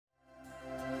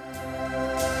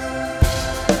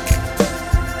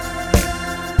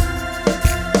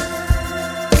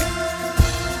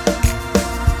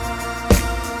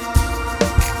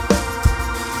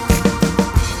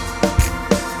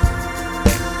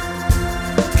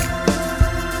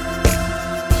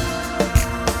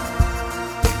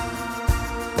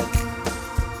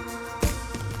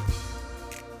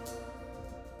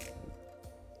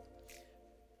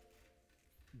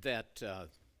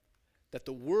That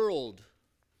the world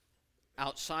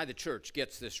outside the church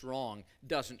gets this wrong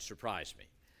doesn't surprise me.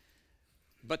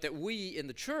 But that we in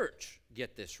the church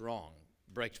get this wrong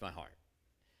breaks my heart.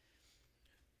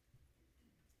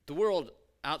 The world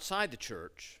outside the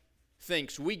church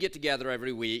thinks we get together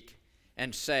every week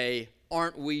and say,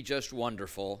 aren't we just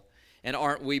wonderful, and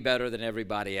aren't we better than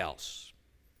everybody else?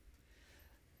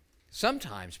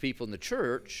 Sometimes people in the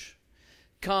church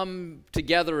come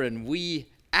together and we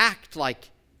act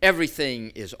like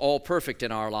everything is all perfect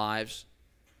in our lives.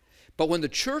 But when the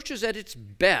church is at its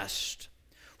best,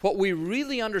 what we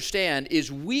really understand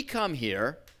is we come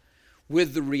here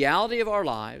with the reality of our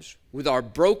lives, with our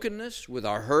brokenness, with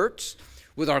our hurts,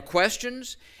 with our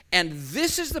questions, and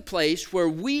this is the place where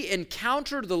we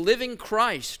encounter the living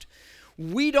Christ.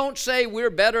 We don't say we're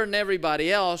better than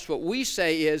everybody else. What we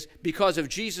say is, because of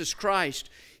Jesus Christ,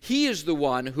 He is the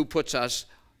one who puts us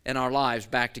and our lives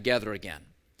back together again.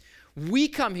 We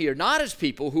come here not as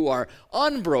people who are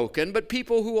unbroken, but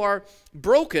people who are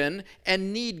broken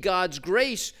and need God's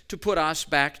grace to put us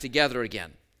back together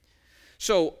again.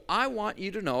 So I want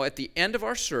you to know at the end of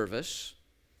our service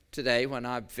today, when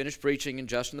I've finished preaching and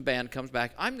Justin the band comes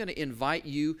back, I'm going to invite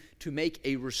you to make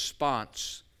a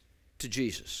response to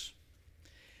Jesus.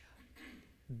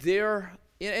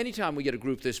 Anytime we get a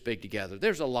group this big together,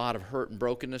 there's a lot of hurt and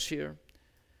brokenness here.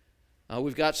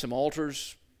 We've got some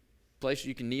altars, places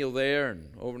you can kneel there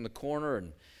and over in the corner,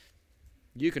 and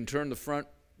you can turn the front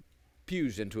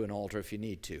pews into an altar if you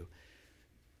need to.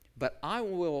 But I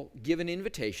will give an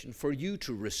invitation for you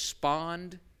to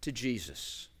respond to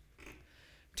Jesus.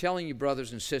 I'm telling you,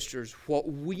 brothers and sisters,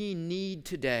 what we need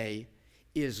today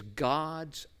is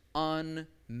God's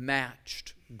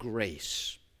unmatched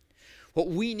grace. What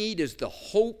we need is the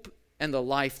hope and the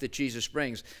life that Jesus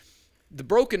brings. The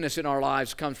brokenness in our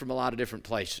lives comes from a lot of different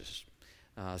places.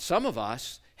 Some of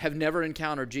us have never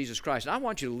encountered Jesus Christ. And I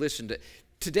want you to listen to,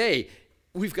 today,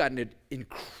 we've got an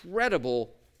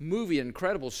incredible movie, an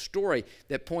incredible story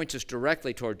that points us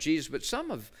directly toward Jesus. But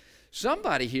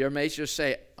somebody here may just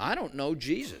say, I don't know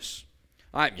Jesus.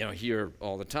 I hear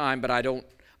all the time, but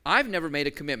I've never made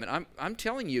a commitment. I'm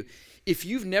telling you, if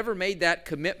you've never made that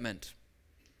commitment,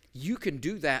 you can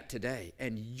do that today,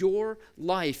 and your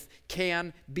life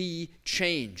can be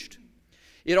changed.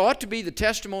 It ought to be the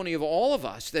testimony of all of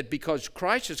us that because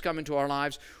Christ has come into our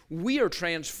lives, we are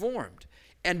transformed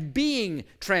and being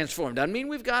transformed. I mean,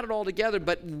 we've got it all together,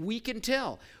 but we can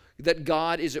tell that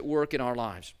God is at work in our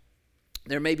lives.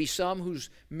 There may be some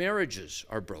whose marriages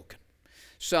are broken,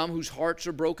 some whose hearts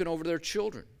are broken over their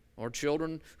children, or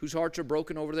children whose hearts are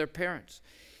broken over their parents.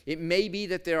 It may be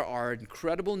that there are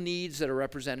incredible needs that are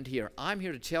represented here. I'm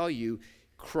here to tell you,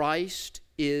 Christ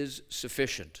is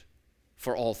sufficient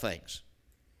for all things.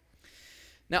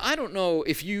 Now, I don't know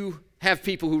if you have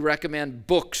people who recommend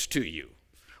books to you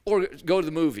or go to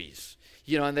the movies,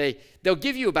 and they'll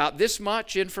give you about this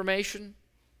much information.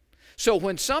 So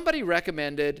when somebody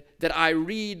recommended that I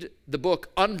read the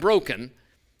book Unbroken,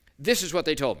 this is what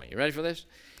they told me. You ready for this?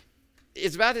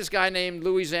 It's about this guy named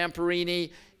Louis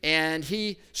Zamperini, and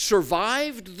he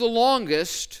survived the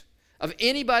longest of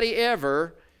anybody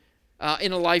ever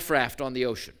in a life raft on the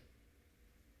ocean.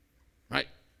 Right?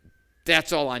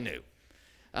 That's all I knew.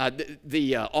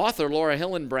 The author, Laura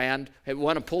Hillenbrand, had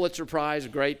won a Pulitzer Prize, a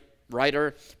great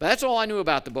writer, but that's all I knew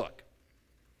about the book.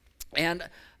 And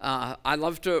I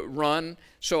love to run,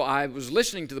 so I was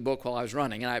listening to the book while I was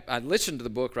running, and I listened to the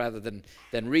book rather than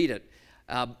read it.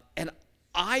 And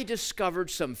I discovered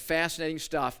some fascinating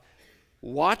stuff.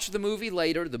 Watched the movie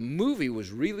later. The movie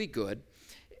was really good,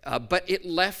 but it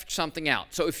left something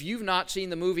out. So if you've not seen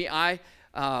the movie, I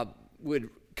would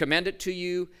commend it to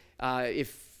you.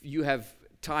 If you have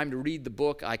time to read the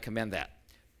book, I commend that.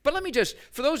 But let me just,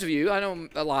 for those of you, I know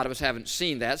a lot of us haven't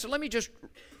seen that, so let me just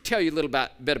tell you a little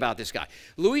bit about this guy.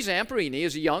 Louis Zamperini,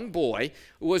 as a young boy,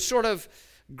 was sort of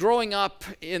growing up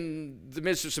in the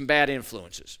midst of some bad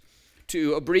influences.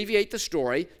 To abbreviate the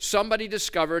story, somebody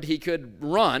discovered he could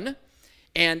run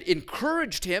and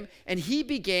encouraged him, and he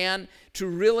began to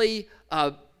really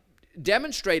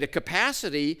demonstrate a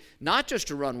capacity not just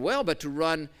to run well, but to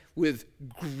run with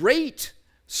great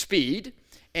speed.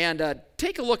 And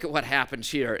take a look at what happens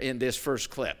here in this first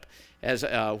clip, as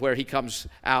where he comes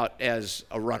out as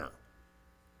a runner.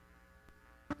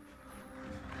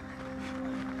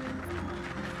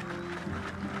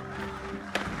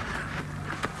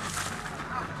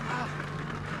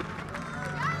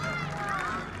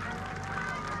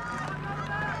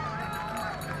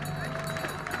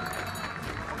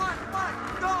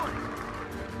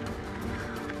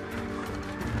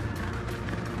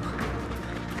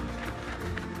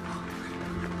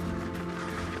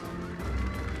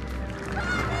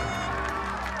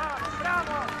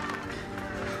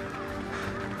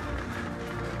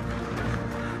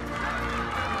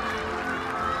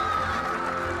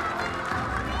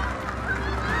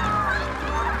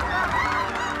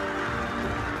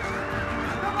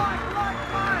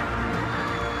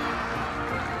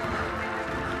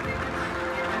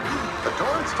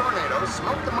 Meadows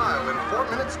smoked the mile in 4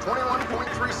 minutes,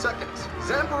 21.3 seconds.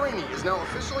 Zamperini is now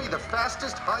officially the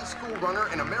fastest high school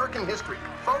runner in American history.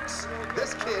 Folks,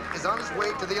 this kid is on his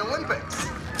way to the Olympics.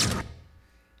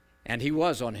 And he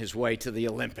was on his way to the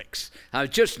Olympics.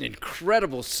 Just an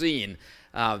incredible scene.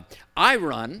 I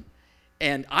run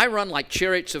like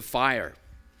chariots of fire,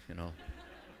 you know.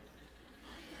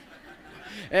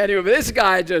 Anyway, this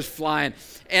guy just flying.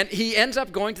 And he ends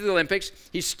up going to the Olympics.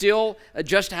 He's still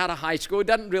just out of high school. He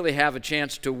doesn't really have a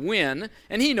chance to win,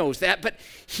 and he knows that. But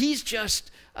he's just,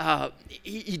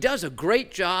 he does a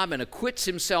great job and acquits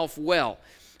himself well.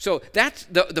 So that's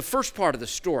the first part of the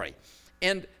story.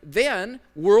 And then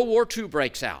World War II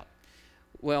breaks out.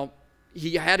 Well,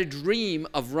 he had a dream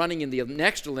of running in the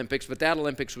next Olympics, but that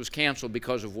Olympics was canceled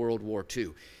because of World War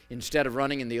II. Instead of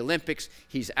running in the Olympics,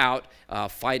 he's out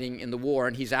fighting in the war,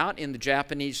 and he's out in the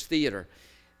Japanese theater.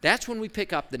 That's when we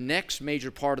pick up the next major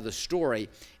part of the story,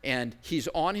 and he's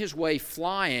on his way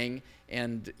flying,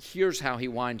 and here's how he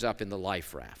winds up in the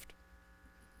life raft.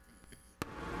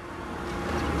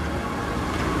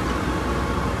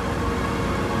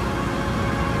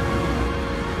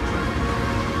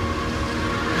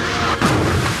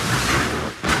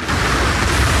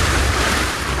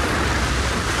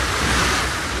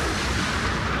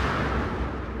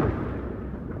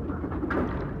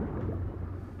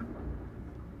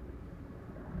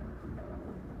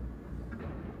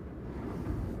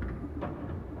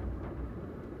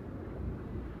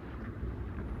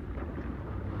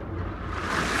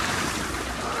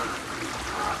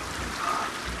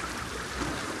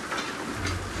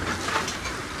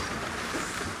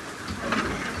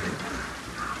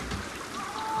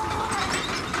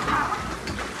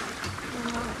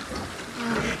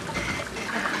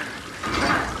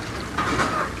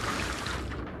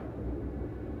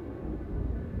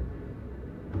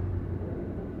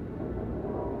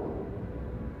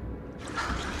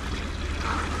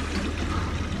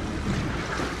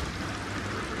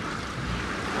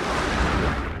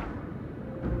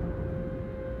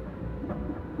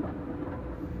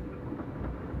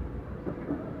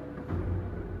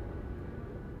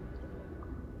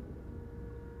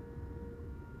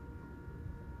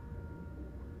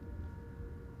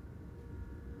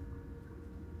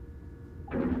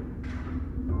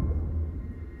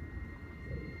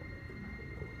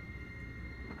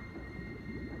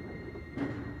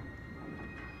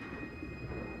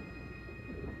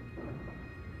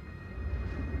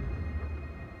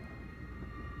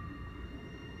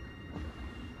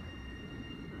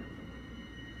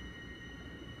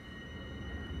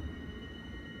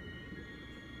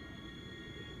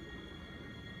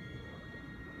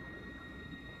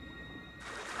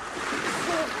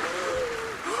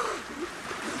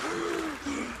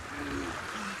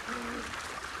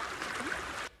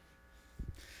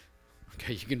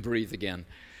 Okay, you can breathe again.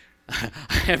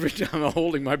 Every time I'm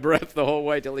holding my breath the whole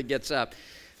way till he gets up.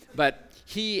 But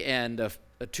he and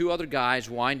two other guys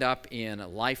wind up in a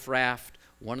life raft.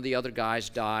 One of the other guys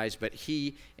dies, but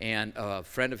he and a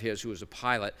friend of his who was a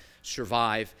pilot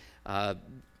survive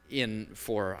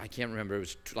for, I can't remember, it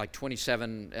was like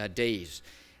 27 days.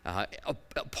 A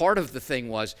part of the thing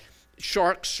was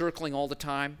sharks circling all the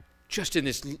time, just in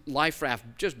this life raft,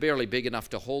 just barely big enough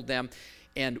to hold them.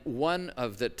 And one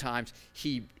of the times,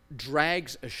 he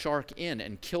drags a shark in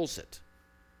and kills it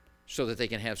so that they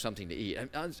can have something to eat.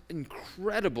 It's an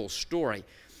incredible story.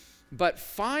 But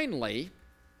finally,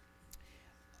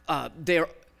 they're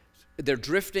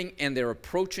drifting and they're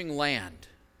approaching land.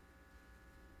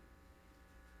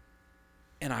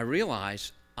 And I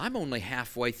realize I'm only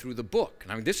halfway through the book.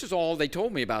 I mean, this is all they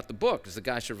told me about the book, is the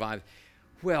guy survived.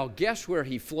 Well, guess where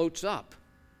he floats up?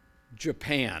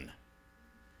 Japan.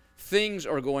 Things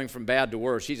are going from bad to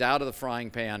worse. He's out of the frying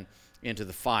pan into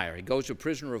the fire. He goes to a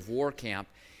prisoner of war camp,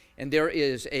 and there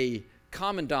is a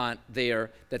commandant there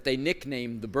that they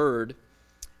nicknamed the Bird.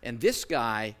 And this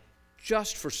guy,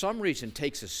 just for some reason,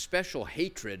 takes a special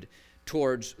hatred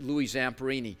towards Louis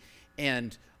Zamperini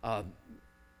and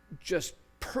just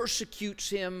persecutes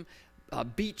him,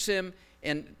 beats him.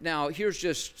 And now here's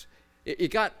just, it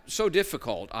got so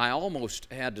difficult, I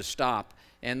almost had to stop.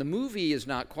 And the movie is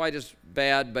not quite as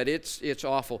bad, but it's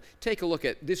awful. Take a look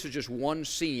at, this is just one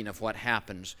scene of what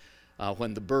happens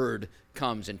when the Bird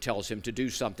comes and tells him to do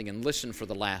something, and listen for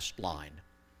the last line.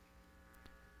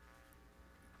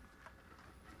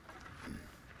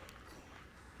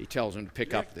 He tells him to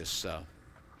pick up this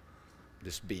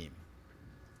beam.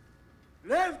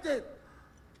 Lift it!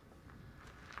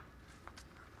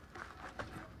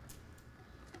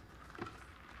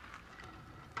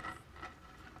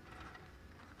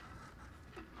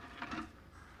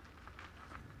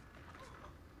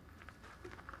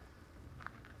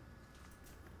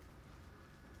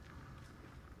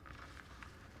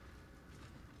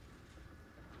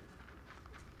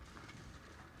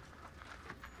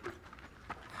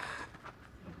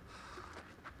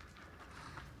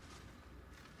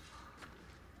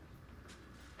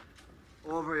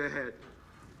 over your head.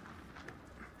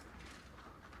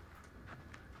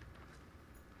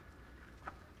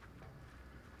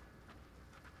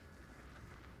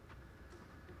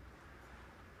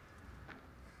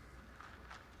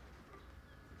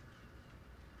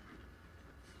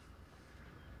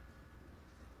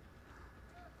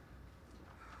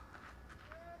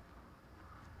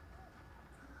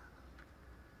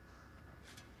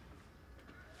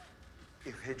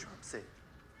 If he drops it,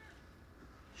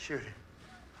 shoot it.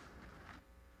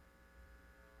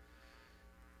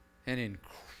 An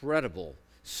incredible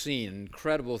scene,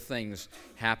 incredible things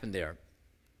happen there.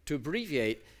 To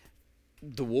abbreviate,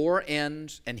 the war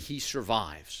ends and he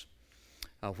survives.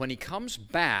 When he comes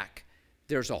back,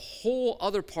 there's a whole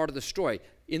other part of the story.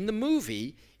 In the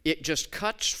movie, it just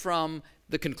cuts from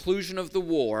the conclusion of the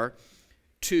war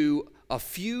to a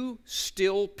few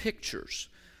still pictures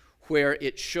where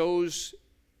it shows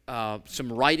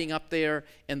some writing up there,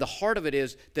 and the heart of it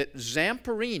is that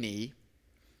Zamperini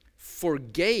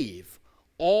forgave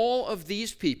all of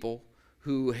these people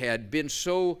who had been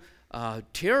so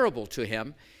terrible to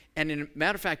him, and in a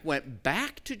matter of fact went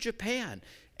back to Japan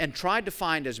and tried to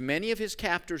find as many of his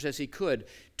captors as he could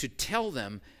to tell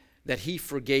them that he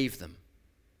forgave them.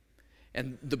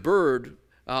 And the bird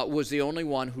was the only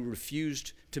one who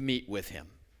refused to meet with him.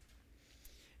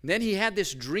 And then he had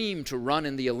this dream to run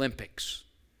in the Olympics.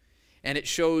 And it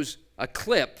shows a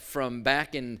clip from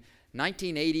back in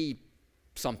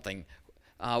 1980-something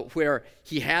where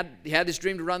he had this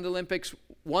dream to run the Olympics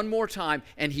one more time,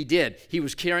 and he did. He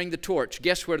was carrying the torch.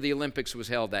 Guess where the Olympics was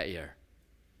held that year?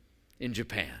 In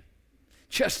Japan.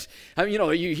 Just, I mean,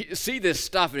 you see this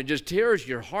stuff, and it just tears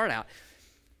your heart out.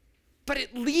 But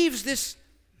it leaves this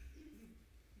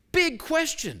big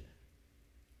question.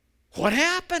 What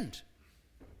happened?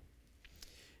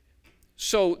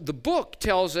 So the book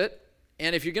tells it,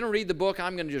 and if you're going to read the book,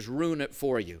 I'm going to just ruin it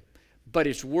for you. But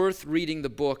it's worth reading the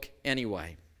book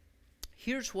anyway.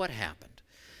 Here's what happened.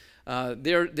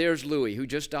 There's Louis, who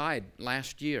just died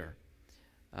last year.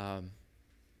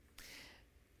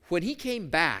 When he came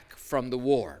back from the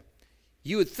war,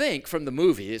 you would think from the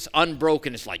movie, it's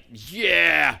Unbroken, it's like,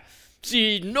 yeah,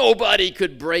 see, nobody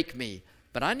could break me.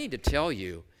 But I need to tell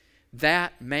you,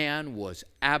 that man was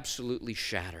absolutely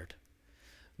shattered.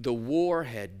 The war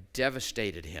had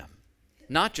devastated him,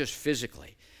 not just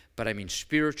physically, but I mean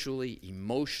spiritually,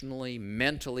 emotionally,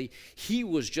 mentally. He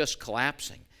was just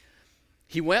collapsing.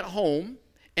 He went home,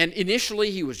 and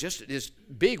initially he was just this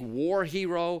big war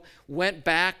hero, went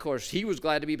back. Of course, he was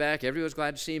glad to be back. Everyone was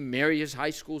glad to see him, marry his high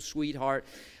school sweetheart.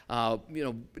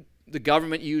 The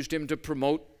government used him to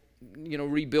promote,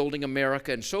 rebuilding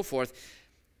America and so forth.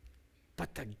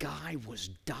 But the guy was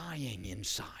dying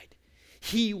inside.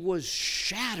 He was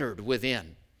shattered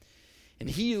within. And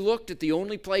he looked at the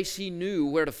only place he knew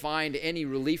where to find any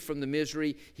relief from the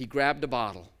misery. He grabbed a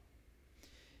bottle.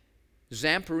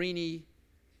 Zamperini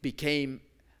became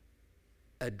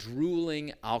a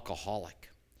drooling alcoholic.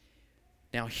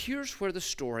 Now, here's where the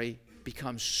story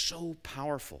becomes so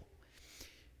powerful.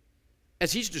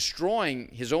 As he's destroying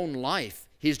his own life,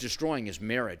 he's destroying his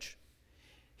marriage.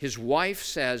 His wife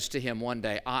says to him one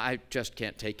day, I just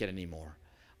can't take it anymore.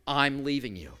 I'm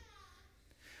leaving you.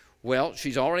 Well,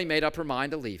 she's already made up her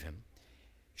mind to leave him.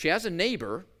 She has a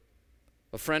neighbor,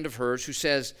 a friend of hers, who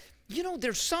says,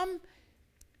 there's some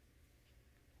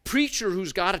preacher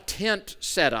who's got a tent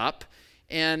set up,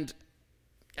 and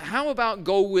how about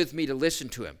go with me to listen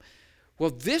to him?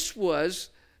 Well, this was,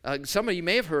 some of you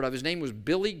may have heard of, his name was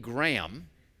Billy Graham,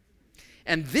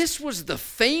 and this was the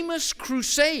famous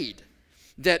crusade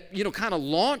that, kind of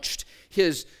launched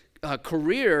his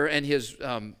career and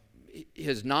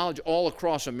his knowledge all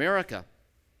across America.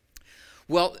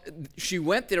 Well, she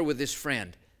went there with this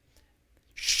friend.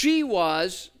 She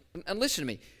was, and listen to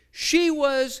me, she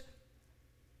was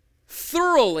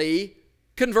thoroughly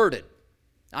converted.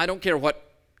 I don't care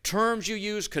what terms you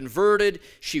use, converted.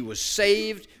 She was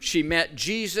saved. She met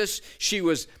Jesus. She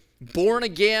was born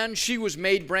again. She was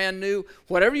made brand new.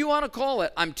 Whatever you want to call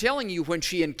it, I'm telling you, when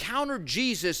she encountered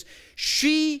Jesus,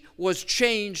 she was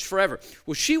changed forever.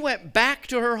 Well, she went back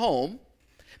to her home,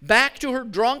 back to her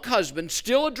drunk husband,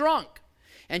 still a drunk,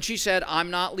 and she said, I'm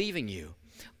not leaving you.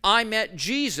 I met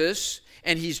Jesus,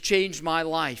 and he's changed my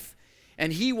life,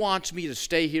 and he wants me to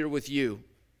stay here with you.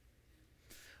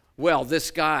 Well, this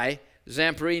guy,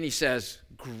 Zamperini, says,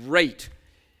 great.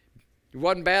 It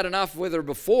wasn't bad enough with her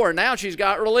before. Now she's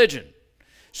got religion.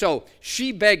 So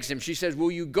she begs him. She says,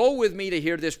 will you go with me to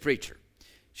hear this preacher?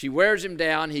 She wears him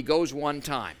down. He goes one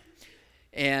time.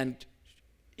 And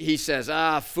he says,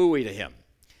 phooey to him.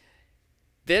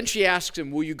 Then she asks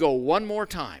him, will you go one more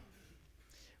time?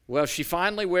 Well, she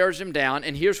finally wears him down,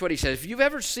 and here's what he says. If you've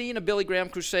ever seen a Billy Graham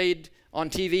crusade on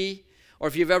TV, or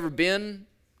if you've ever been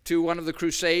to one of the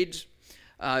crusades,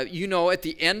 you know at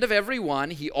the end of every one,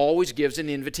 he always gives an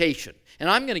invitation. And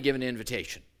I'm going to give an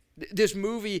invitation. This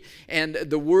movie and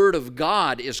the Word of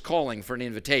God is calling for an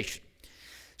invitation.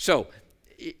 So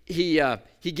he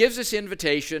gives this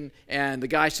invitation, and the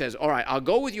guy says, all right, I'll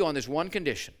go with you on this one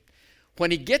condition.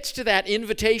 When he gets to that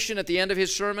invitation at the end of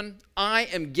his sermon, I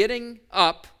am getting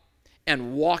up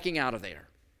and walking out of there.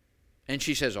 And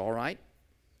she says, all right.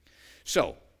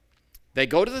 So they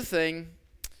go to the thing.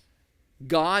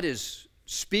 God is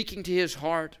speaking to his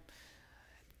heart.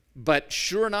 But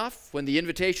sure enough, when the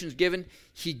invitation is given,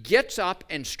 he gets up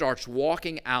and starts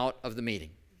walking out of the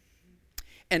meeting.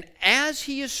 And as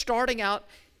he is starting out,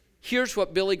 here's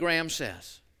what Billy Graham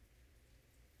says.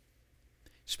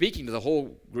 Speaking to the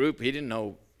whole group, he didn't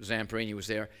know Zamperini was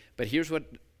there, but here's what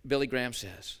Billy Graham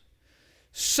says.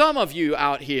 Some of you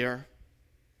out here,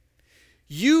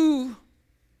 you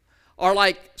are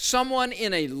like someone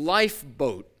in a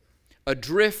lifeboat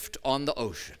adrift on the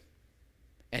ocean,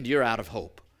 and you're out of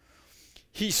hope.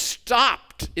 He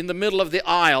stopped in the middle of the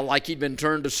aisle like he'd been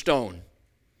turned to stone.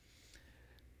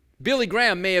 Billy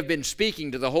Graham may have been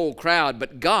speaking to the whole crowd,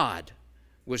 but God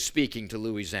was speaking to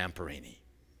Louis Zamperini.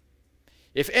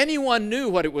 If anyone knew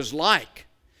what it was like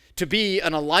to be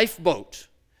in a lifeboat,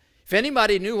 if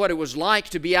anybody knew what it was like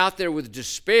to be out there with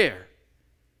despair,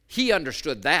 he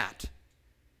understood that.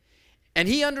 And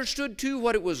he understood, too,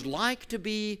 what it was like to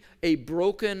be a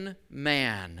broken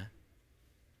man.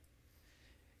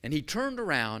 And he turned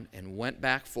around and went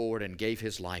back forward and gave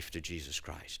his life to Jesus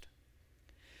Christ.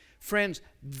 Friends,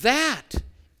 that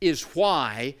is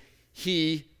why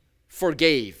he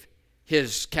forgave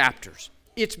his captors.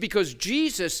 It's because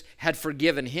Jesus had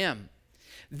forgiven him.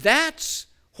 That's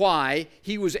why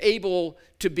he was able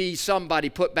to be somebody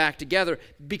put back together,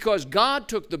 because God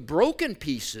took the broken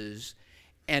pieces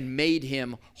and made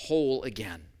him whole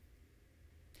again.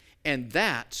 And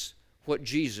that's what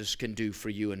Jesus can do for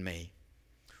you and me.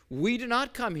 We do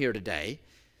not come here today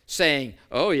saying,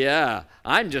 oh yeah,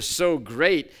 I'm just so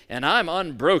great and I'm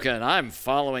unbroken, I'm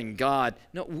following God.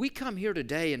 No, we come here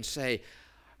today and say,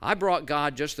 I brought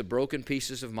God just the broken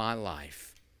pieces of my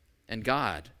life, and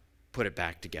God put it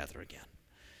back together again.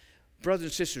 Brothers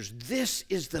and sisters, this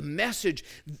is the message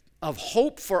of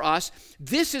hope for us.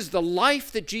 This is the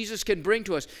life that Jesus can bring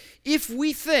to us. If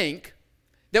we think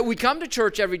that we come to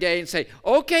church every day and say,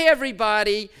 okay,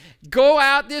 everybody, go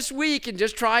out this week and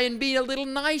just try and be a little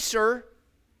nicer,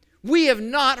 we have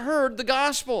not heard the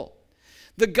gospel.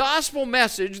 The gospel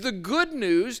message, the good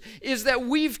news, is that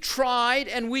we've tried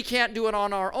and we can't do it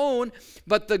on our own,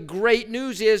 but the great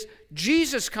news is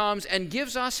Jesus comes and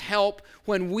gives us help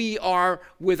when we are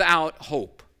without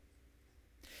hope.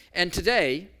 And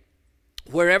today,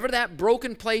 wherever that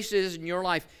broken place is in your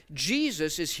life,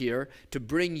 Jesus is here to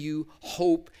bring you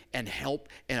hope and help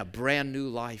and a brand new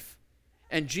life.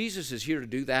 And Jesus is here to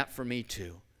do that for me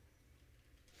too.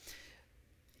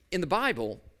 In the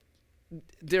Bible,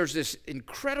 there's this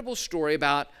incredible story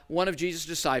about one of Jesus'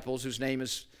 disciples whose name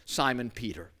is Simon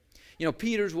Peter. You know,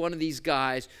 Peter's one of these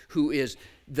guys who is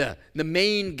the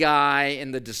main guy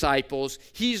in the disciples.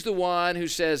 He's the one who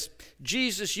says,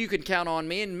 Jesus, you can count on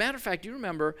me. And matter of fact, you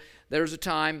remember there was a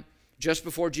time just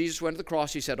before Jesus went to the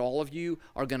cross, he said, all of you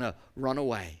are going to run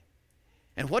away.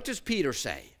 And what does Peter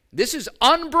say? This is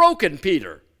unbroken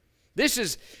Peter. This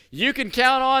is, you can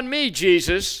count on me,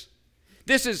 Jesus.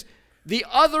 This is, the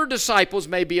other disciples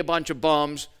may be a bunch of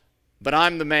bums, but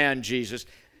I'm the man, Jesus.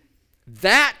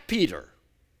 That Peter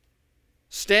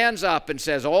stands up and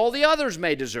says, all the others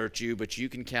may desert you, but you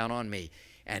can count on me.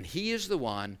 And he is the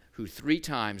one who 3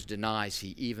 times denies he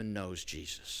even knows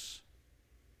Jesus.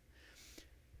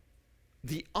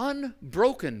 The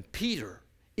unbroken Peter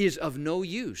is of no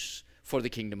use for the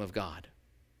kingdom of God.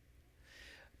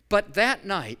 But that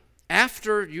night,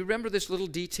 after, you remember this little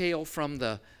detail from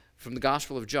the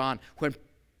Gospel of John, when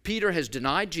Peter has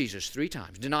denied Jesus 3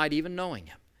 times, denied even knowing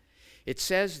him, it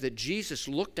says that Jesus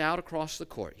looked out across the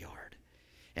courtyard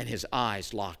and his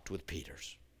eyes locked with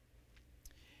Peter's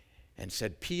and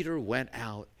said, Peter went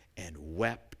out and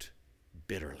wept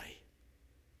bitterly.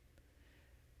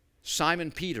 Simon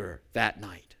Peter that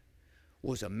night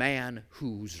was a man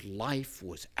whose life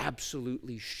was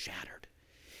absolutely shattered.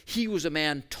 He was a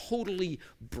man totally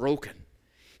broken.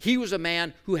 He was a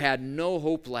man who had no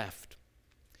hope left.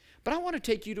 But I want to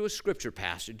take you to a scripture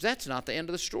passage. That's not the end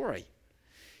of the story.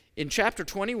 In chapter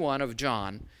 21 of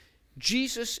John,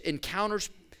 Jesus encounters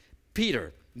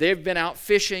Peter. They've been out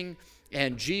fishing,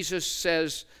 and Jesus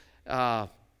says,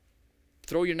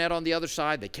 throw your net on the other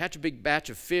side. They catch a big batch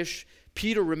of fish.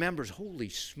 Peter remembers, holy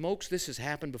smokes, this has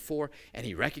happened before, and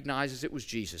he recognizes it was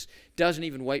Jesus. Doesn't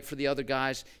even wait for the other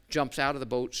guys, jumps out of the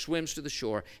boat, swims to the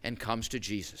shore, and comes to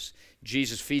Jesus.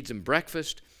 Jesus feeds him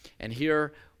breakfast, and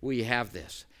here we have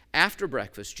this. After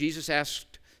breakfast, Jesus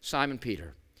asked Simon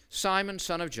Peter, Simon,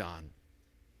 son of John,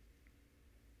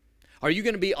 are you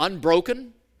going to be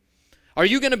unbroken? Are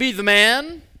you going to be the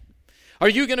man? Are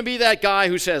you going to be that guy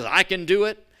who says, I can do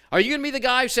it? Are you going to be the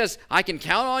guy who says, I can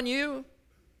count on you?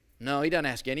 No, he doesn't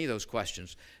ask any of those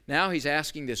questions. Now he's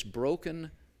asking this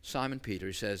broken Simon Peter.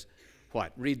 He says,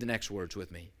 what? Read the next words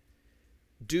with me.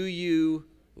 Do you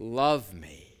love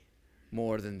me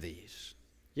more than these?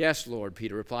 Yes, Lord,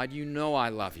 Peter replied. You know I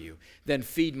love you. Then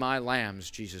feed my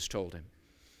lambs, Jesus told him.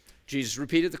 Jesus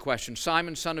repeated the question,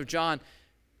 Simon, son of John,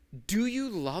 do you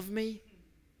love me?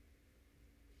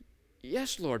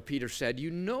 Yes, Lord, Peter said. You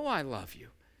know I love you.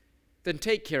 Then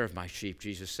take care of my sheep,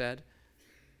 Jesus said.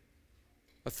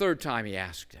 A third time he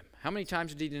asked him. How many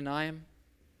times did he deny him?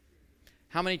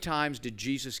 How many times did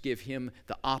Jesus give him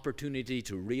the opportunity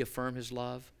to reaffirm his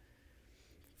love?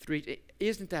 3.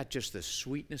 Isn't that just the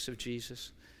sweetness of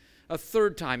Jesus? A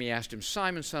third time he asked him,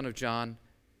 Simon, son of John,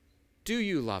 do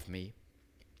you love me?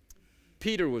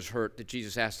 Peter was hurt that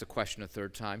Jesus asked the question a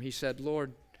third time. He said,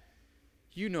 Lord,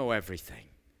 you know everything.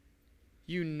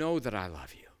 You know that I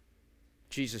love you.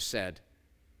 Jesus said,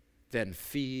 then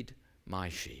feed my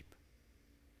sheep.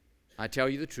 I tell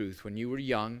you the truth, when you were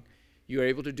young, you were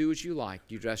able to do as you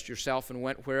liked. You dressed yourself and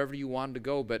went wherever you wanted to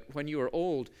go. But when you are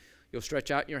old, you'll stretch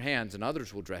out your hands and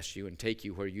others will dress you and take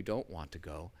you where you don't want to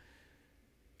go.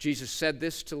 Jesus said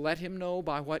this to let him know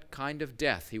by what kind of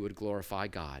death he would glorify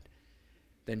God.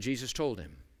 Then Jesus told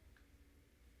him,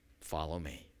 follow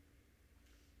me.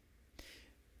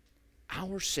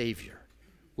 Our Savior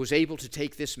was able to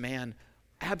take this man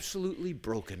absolutely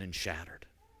broken and shattered.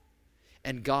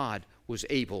 And God was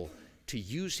able to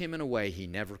use him in a way he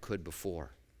never could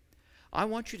before. I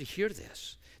want you to hear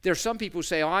this. There are some people who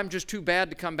say, I'm just too bad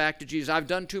to come back to Jesus. I've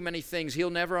done too many things. He'll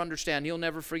never understand. He'll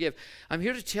never forgive. I'm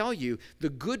here to tell you the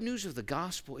good news of the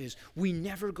gospel is we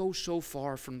never go so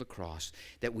far from the cross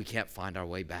that we can't find our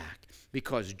way back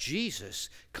because Jesus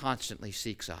constantly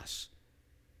seeks us.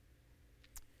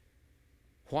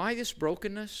 Why this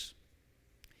brokenness?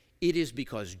 It is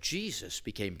because Jesus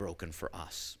became broken for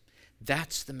us.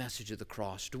 That's the message of the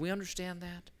cross. Do we understand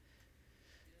that?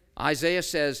 Isaiah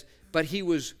says, but he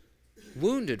was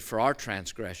wounded for our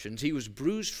transgressions. He was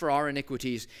bruised for our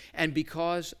iniquities. And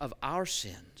because of our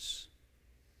sins,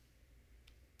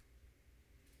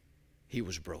 he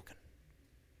was broken.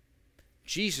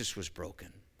 Jesus was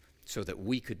broken so that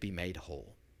we could be made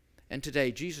whole. And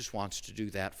today, Jesus wants to do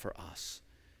that for us.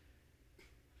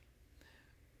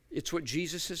 It's what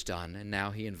Jesus has done, and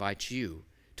now he invites you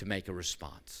to make a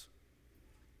response.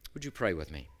 Would you pray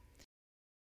with me?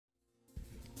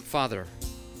 Father,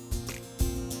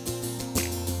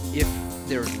 if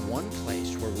there's one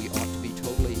place where we ought to be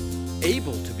totally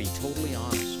able to be totally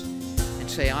honest and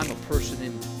say, I'm a person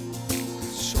in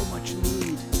so much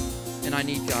need and I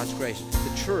need God's grace,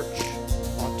 the church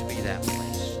ought to be that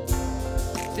place.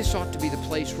 This ought to be the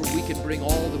place where we can bring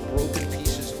all the broken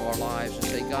pieces of our lives and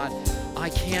say, God, I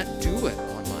can't do it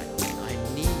on my own. I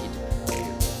need you.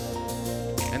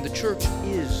 And the church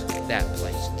is that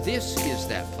place. This is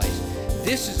that place.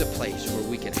 This is a place where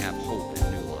we can have hope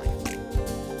and new life.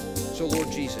 So,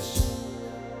 Lord Jesus,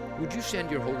 would you send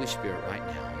your Holy Spirit right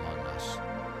now among us?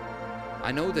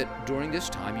 I know that during this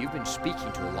time you've been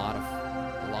speaking to a lot of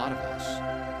us.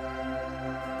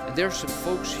 And there are some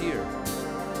folks here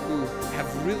who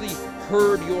have really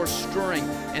heard your stirring,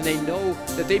 and they know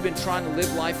that they've been trying to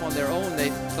live life on their own. They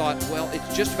thought, well,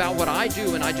 it's just about what I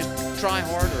do, and I just try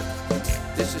harder.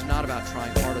 This is not about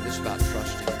trying harder. This is about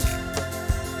trusting.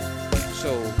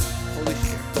 So, Holy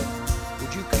Spirit,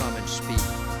 would you come and speak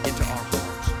into our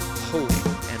hearts hope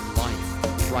and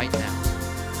life right now?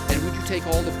 And would you take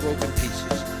all the broken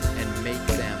pieces and make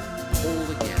them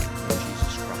whole again in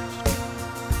Jesus Christ?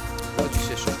 Brothers and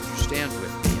sisters, would you stand with me?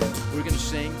 We're going to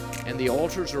sing, and the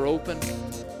altars are open.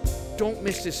 Don't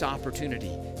miss this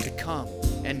opportunity to come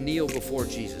and kneel before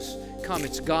Jesus. Come,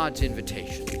 it's God's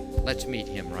invitation. Let's meet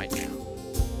him right now.